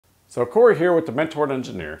So Corey here with the Mentored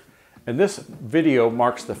Engineer, and this video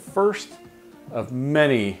marks the first of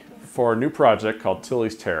many for a new project called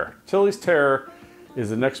Tilly's Terror. Tilly's Terror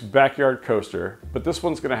is the next backyard coaster, but this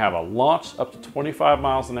one's gonna have a launch up to 25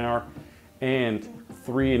 miles an hour and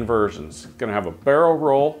 3 inversions. It's gonna have a barrel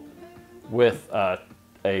roll with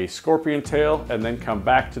a scorpion tail and then come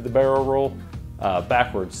back to the barrel roll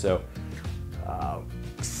backwards. So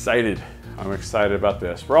excited. I'm excited about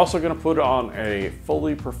this. We're also going to put on a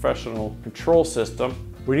fully professional control system.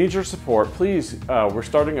 We need your support. Please, we're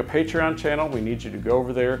starting a Patreon channel. We need you to go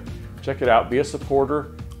over there, check it out, be a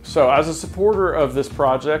supporter. So as a supporter of this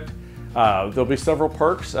project, there'll be several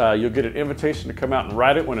perks. You'll get an invitation to come out and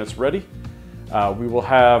ride it when it's ready. We will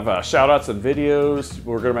have shout outs and videos.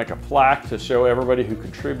 We're going to make a plaque to show everybody who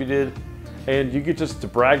contributed. And you get just to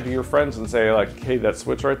brag to your friends and say like, hey, that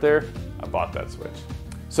switch right there, I bought that switch.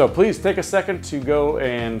 So please take a second to go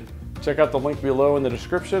and check out the link below in the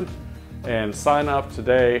description and sign up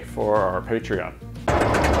today for our Patreon.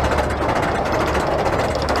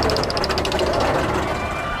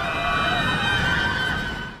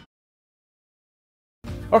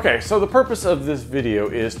 Okay, so the purpose of this video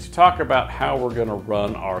is to talk about how we're gonna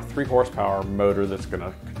run our 3 horsepower motor that's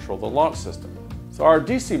gonna control the launch system. So our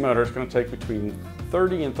DC motor is gonna take between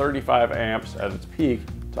 30 and 35 amps at its peak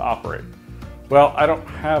to operate. Well, I don't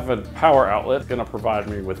have a power outlet that's gonna provide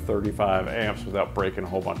me with 35 amps without breaking a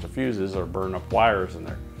whole bunch of fuses or burning up wires in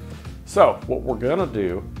there. So what we're gonna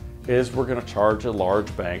do is we're gonna charge a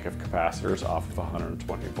large bank of capacitors off of a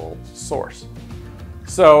 120 volt source.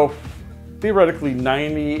 So theoretically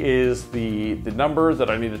 90 is the number that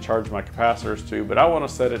I need to charge my capacitors to, but I wanna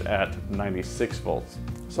set it at 96 volts.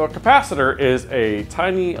 So a capacitor is a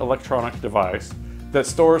tiny electronic device that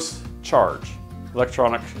stores charge.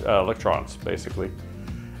 Electrons, basically.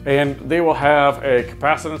 And they will have a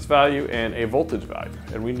capacitance value and a voltage value.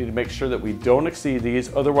 And we need to make sure that we don't exceed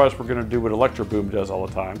these, otherwise we're gonna do what Electro Boom does all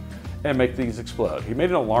the time and make these explode. He made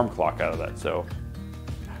an alarm clock out of that, so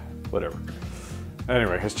whatever.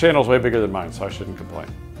 Anyway, his channel's way bigger than mine, so I shouldn't complain.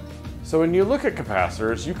 So when you look at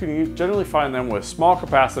capacitors, you can generally find them with small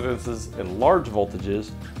capacitances and large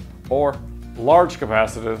voltages, or large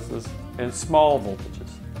capacitances and small voltages.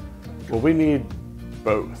 Well, we need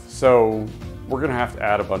both. So we're gonna have to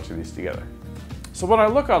add a bunch of these together. So when I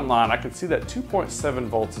look online, I can see that 2.7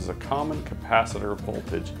 volts is a common capacitor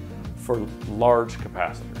voltage for large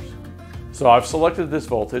capacitors. So I've selected this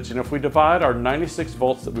voltage, and if we divide our 96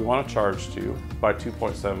 volts that we want to charge to by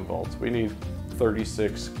 2.7 volts, we need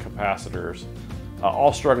 36 capacitors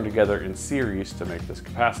all strung together in series to make this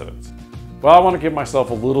capacitance. Well, I want to give myself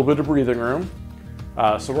a little bit of breathing room,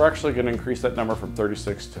 so we're actually going to increase that number from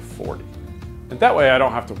 36 to 40. And that way I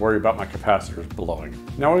don't have to worry about my capacitors blowing.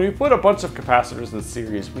 Now when we put a bunch of capacitors in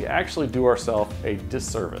series, we actually do ourselves a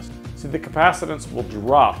disservice. See, the capacitance will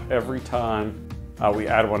drop every time we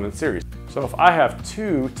add one in series. So if I have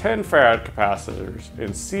 2 10 farad capacitors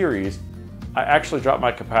in series, I actually drop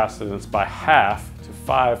my capacitance by half to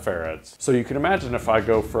 5 farads. So you can imagine if I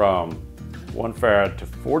go from 1 farad to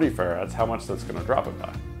 40 farads, how much that's gonna drop it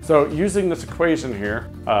by. So using this equation here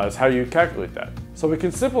is how you calculate that. So we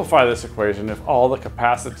can simplify this equation if all the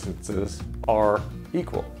capacitances are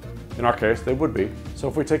equal. In our case, they would be. So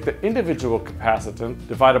if we take the individual capacitance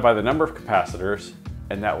divided by the number of capacitors,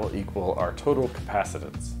 and that will equal our total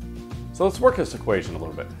capacitance. So let's work this equation a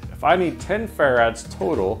little bit. If I need 10 farads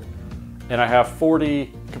total, and I have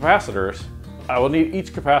 40 capacitors, I will need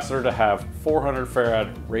each capacitor to have 400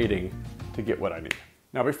 farad rating to get what I need.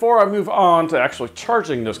 Now before I move on to actually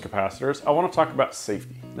charging those capacitors, I want to talk about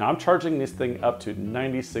safety. Now I'm charging this thing up to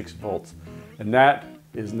 96 volts, and that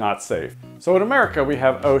is not safe. So in America we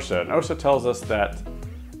have OSHA, and OSHA tells us that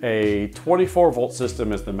a 24 volt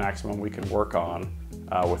system is the maximum we can work on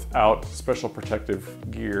without special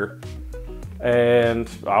protective gear, and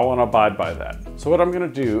I want to abide by that. So what I'm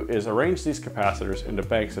going to do is arrange these capacitors into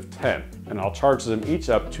banks of 10, and I'll charge them each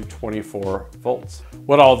up to 24 volts.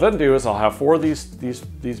 What I'll then do is I'll have 4 of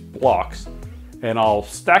these blocks, and I'll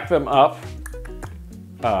stack them up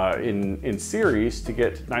in series to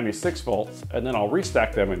get 96 volts, and then I'll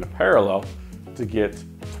restack them into parallel to get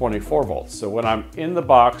 24 volts. So when I'm in the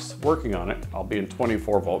box working on it, I'll be in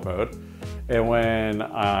 24 volt mode. And when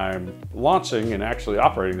I'm launching and actually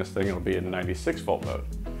operating this thing, it'll be in 96 volt mode.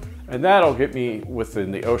 And that'll get me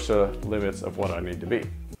within the OSHA limits of what I need to be.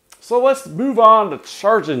 So let's move on to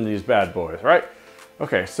charging these bad boys, right?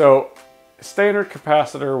 Okay, so standard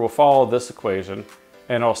capacitor will follow this equation,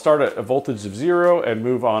 and I'll start at a voltage of 0 and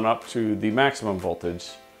move on up to the maximum voltage.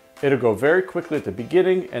 It'll go very quickly at the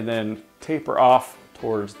beginning and then taper off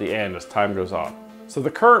towards the end as time goes on. So the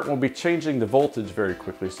current will be changing the voltage very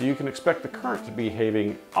quickly, so you can expect the current to be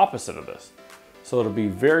behaving opposite of this. So it'll be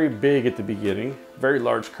very big at the beginning, very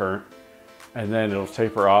large current, and then it'll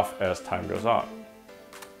taper off as time goes on.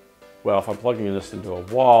 Well, if I'm plugging this into a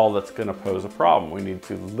wall, that's going to pose a problem. We need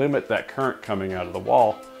to limit that current coming out of the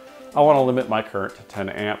wall. I want to limit my current to 10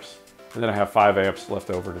 amps, and then I have 5 amps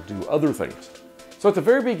left over to do other things. So at the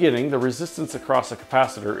very beginning, the resistance across a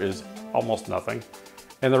capacitor is almost nothing,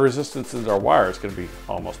 and the resistance into our wire is going to be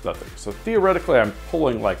almost nothing. So theoretically, I'm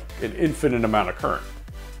pulling like an infinite amount of current,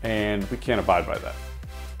 and we can't abide by that.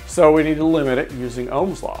 So we need to limit it using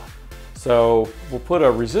Ohm's law. So we'll put a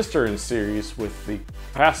resistor in series with the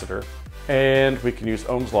capacitor, and we can use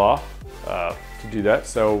Ohm's law to do that.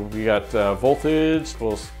 So we got voltage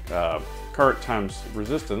equals current times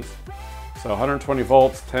resistance. So 120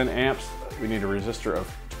 volts, 10 amps, we need a resistor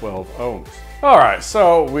of 12 ohms. All right,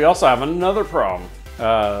 so we also have another problem.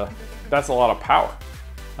 That's a lot of power.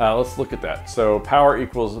 Let's look at that. So power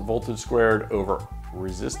equals voltage squared over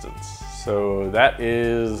resistance. So that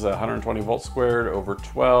is 120 volts squared over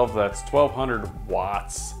 12. That's 1200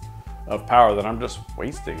 watts of power that I'm just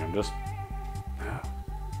wasting. Man,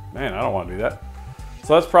 I don't want to do that.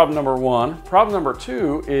 So that's problem number one. Problem number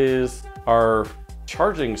two is our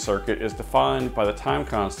charging circuit is defined by the time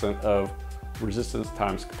constant of resistance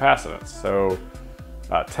times capacitance. So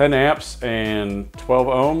 10 amps and 12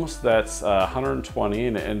 ohms, that's 120,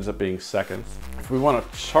 and it ends up being seconds. If we want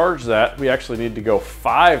to charge that, we actually need to go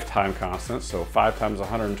 5 time constants, so 5 times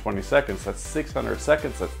 120 seconds, that's 600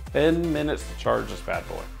 seconds, that's 10 minutes to charge this bad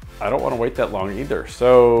boy. I don't want to wait that long either,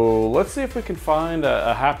 so let's see if we can find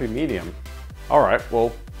a happy medium. All right,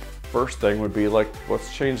 well, first thing would be like,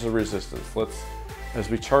 let's change the resistance. As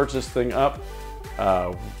we charge this thing up,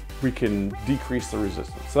 we can decrease the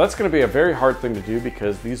resistance. So that's going to be a very hard thing to do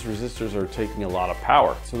because these resistors are taking a lot of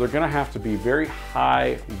power. So they're going to have to be very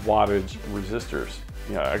high wattage resistors.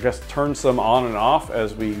 I guess turn some on and off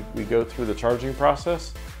as we go through the charging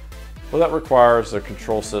process. Well, that requires a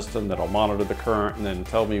control system that'll monitor the current and then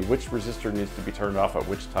tell me which resistor needs to be turned off at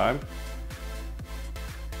which time.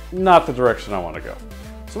 Not the direction I want to go.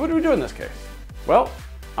 So what do we do in this case? Well,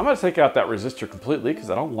 I'm going to take out that resistor completely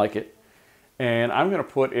because I don't like it. And I'm going to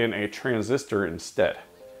put in a transistor instead.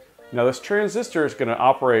 Now this transistor is going to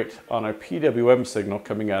operate on a PWM signal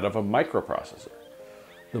coming out of a microprocessor.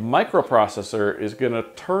 The microprocessor is going to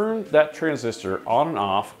turn that transistor on and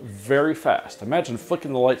off very fast. Imagine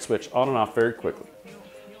flicking the light switch on and off very quickly.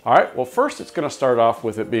 All right, well first it's going to start off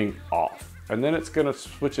with it being off, and then it's going to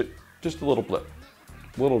switch it just a little blip,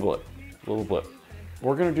 little blip, little blip.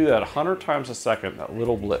 We're going to do that 100 times a second, that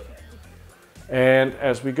little blip. And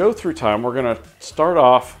as we go through time, we're going to start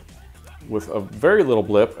off with a very little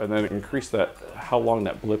blip and then increase that, how long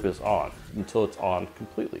that blip is on until it's on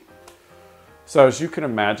completely. So as you can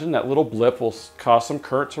imagine, that little blip will cause some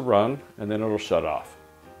current to run and then it'll shut off.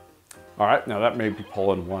 All right, now that may be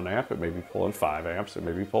pulling 1 amp, it may be pulling 5 amps, it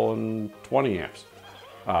may be pulling 20 amps.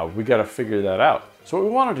 We got to figure that out. So what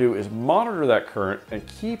we want to do is monitor that current and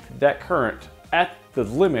keep that current at the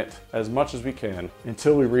limit as much as we can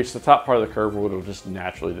until we reach the top part of the curve where it'll just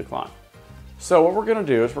naturally decline. So what we're going to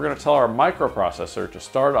do is we're going to tell our microprocessor to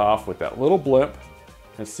start off with that little blip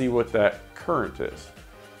and see what that current is.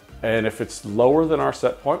 And if it's lower than our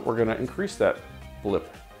set point, we're going to increase that blip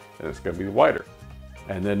and it's going to be wider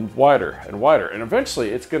and then wider and wider. And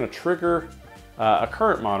eventually it's going to trigger a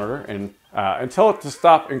current monitor and tell it to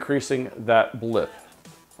stop increasing that blip.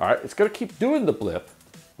 All right, it's going to keep doing the blip,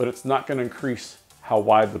 but it's not going to increase how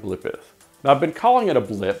wide the blip is. Now I've been calling it a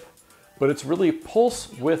blip, but it's really pulse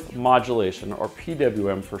width modulation, or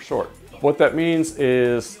PWM for short. What that means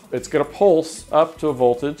is it's going to pulse up to a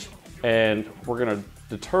voltage and we're going to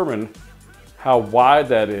determine how wide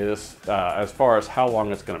that is as far as how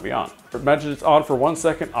long it's going to be on. Imagine it's on for 1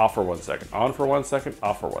 second, off for 1 second, on for 1 second,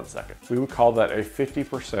 off for 1 second. We would call that a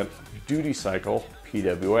 50% duty cycle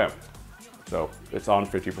PWM. So it's on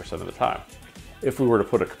 50% of the time. If we were to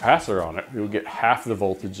put a capacitor on it, we would get half the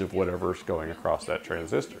voltage of whatever's going across that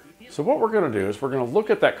transistor. So what we're going to do is we're going to look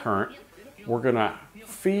at that current, we're going to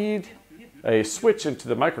feed a switch into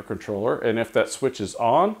the microcontroller, and if that switch is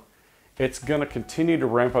on, it's going to continue to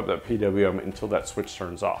ramp up that PWM until that switch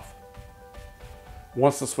turns off.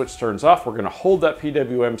 Once the switch turns off, we're going to hold that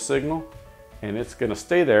PWM signal and it's going to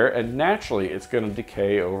stay there, and naturally it's going to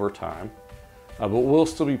decay over time, but we'll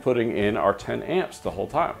still be putting in our 10 amps the whole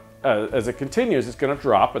time. As it continues, it's going to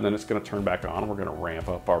drop and then it's going to turn back on. We're going to ramp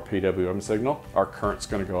up our PWM signal. Our current's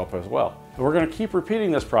going to go up as well. And we're going to keep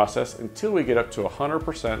repeating this process until we get up to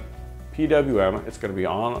 100% PWM. It's going to be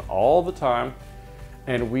on all the time,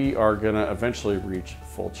 and we are going to eventually reach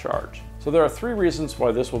full charge. So there are 3 reasons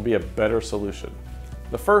why this will be a better solution.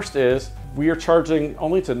 The first is we are charging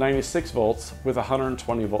only to 96 volts with a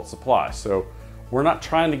 120 volt supply. So we're not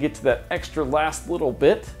trying to get to that extra last little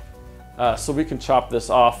bit, so we can chop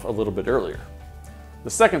this off a little bit earlier.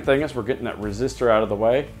 The second thing is we're getting that resistor out of the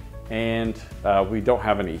way, and we don't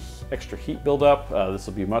have any extra heat buildup. This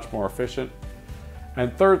will be much more efficient.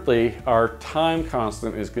 And thirdly, our time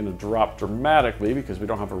constant is going to drop dramatically because we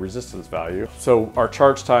don't have a resistance value. So our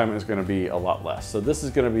charge time is going to be a lot less. So this is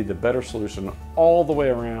going to be the better solution all the way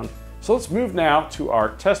around. So let's move now to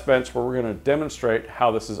our test bench where we're going to demonstrate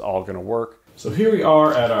how this is all going to work. So here we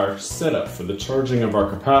are at our setup for the charging of our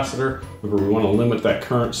capacitor, where we want to limit that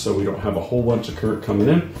current so we don't have a whole bunch of current coming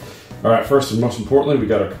in. All right, first and most importantly, we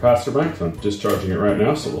got our capacitor bank. I'm discharging it right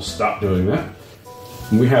now, so we'll stop doing that.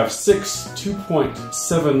 And we have 6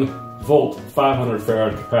 2.7 volt 500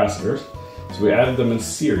 farad capacitors. So we added them in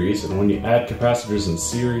series, and when you add capacitors in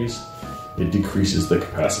series, it decreases the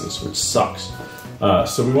capacitance, which sucks.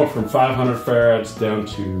 So we went from 500 farads down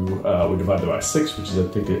to, we divided by 6, which is I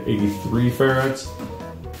think 83 farads.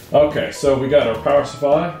 Okay, so we got our power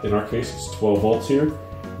supply. In our case, it's 12 volts here.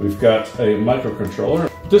 We've got a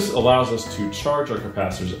microcontroller. This allows us to charge our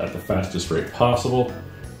capacitors at the fastest rate possible,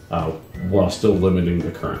 while still limiting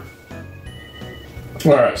the current.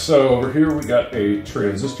 All right, so over here we got a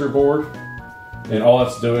transistor board, and all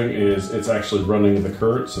that's doing is it's actually running the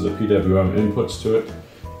current, so the PWM inputs to it,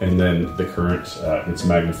 and then the current gets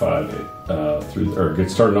magnified through, or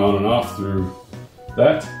gets turned on and off through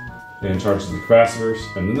that, and charges the capacitors.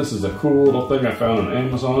 And then this is a cool little thing I found on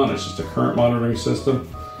Amazon. It's just a current monitoring system.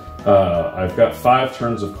 I've got 5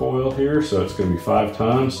 turns of coil here, so it's going to be 5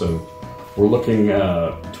 times. So we're looking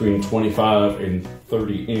between 25 and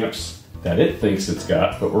 30 amps that it thinks it's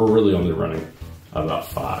got, but we're really only running about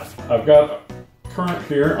 5. I've got current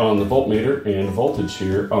here on the voltmeter and voltage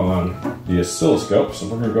here on the oscilloscope, so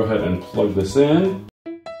we're going to go ahead and plug this in.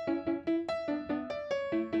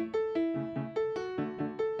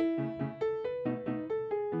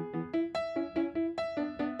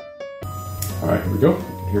 All right, here we go. You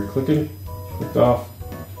can hear clicking, clicked off.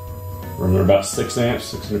 We're running about 6 amps,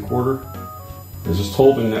 6 1/4. It's just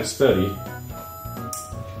holding that steady.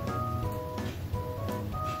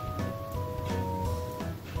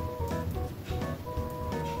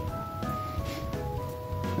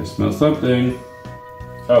 I smell something.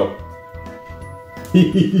 Oh.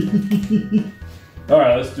 All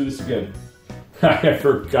right, let's do this again. I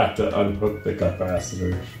forgot to unhook the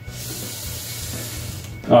capacitor.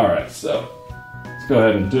 All right, so let's go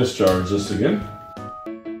ahead and discharge this again.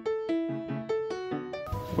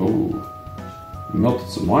 Oh, I melted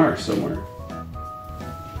some wire somewhere.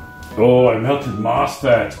 Oh, I melted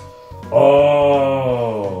MOSFET.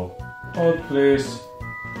 Oh, hold please.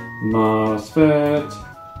 MOSFET,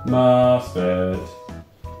 MOSFET,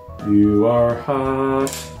 you are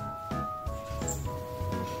hot.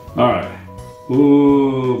 All right.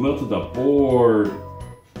 Ooh, melted the board.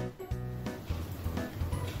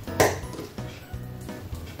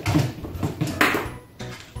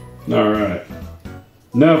 All right.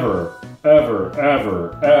 Never, ever,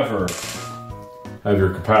 ever, ever have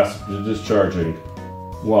your capacitor discharging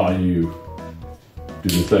while you do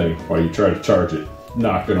the thing, while you try to charge it.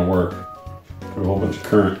 Not gonna work. Got a whole bunch of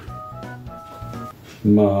current.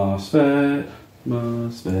 MOSFET,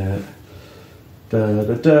 MOSFET, da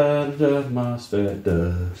da da da, MOSFET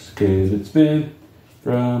does. Can it spin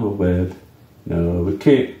from a web? No, it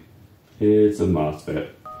can't. It's a MOSFET.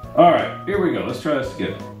 All right, here we go. Let's try this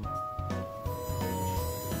again.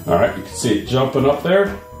 All right, you can see it jumping up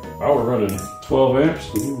there. Oh, we're running 12 amps.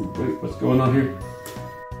 Ooh, wait, what's going on here?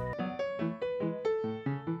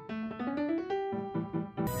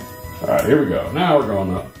 All right, here we go. Now we're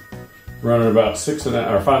going up. Running about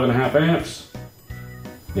 5.5 amps.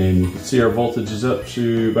 And you can see our voltage is up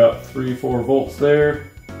to about 3-4 volts there.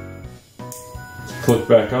 Let's click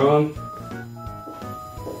back on.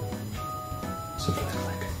 So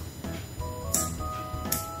click.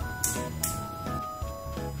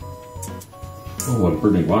 Oh, I'm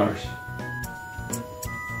burning wires.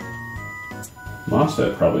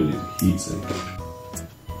 MOSFET probably needs a heat sink.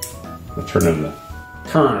 I'll turn in the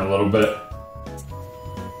current a little bit.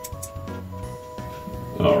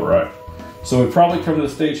 All right. So we probably come to the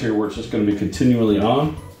stage here where it's just going to be continually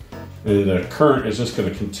on, and the current is just going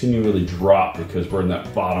to continually drop because we're in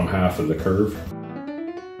that bottom half of the curve.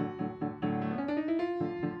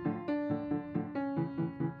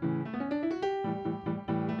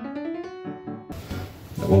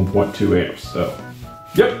 At 1.2 amps. So,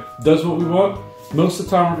 yep, does what we want. Most of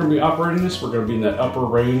the time we're going to be operating this, we're going to be in that upper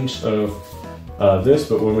range of this,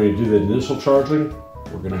 but when we do the initial charging,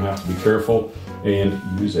 we're going to have to be careful and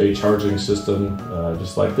use a charging system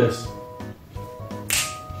just like this.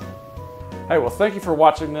 Hey, well, thank you for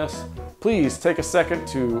watching this. Please take a second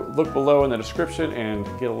to look below in the description and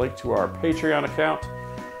get a link to our Patreon account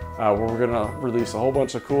where we're going to release a whole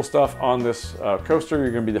bunch of cool stuff on this coaster.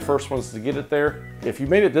 You're going to be the first ones to get it there. If you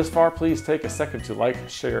made it this far, please take a second to like,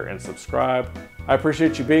 share, and subscribe. I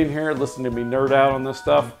appreciate you being here, listening to me nerd out on this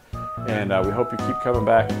stuff, and we hope you keep coming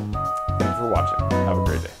back. Thank you for watching. Have a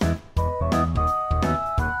great day.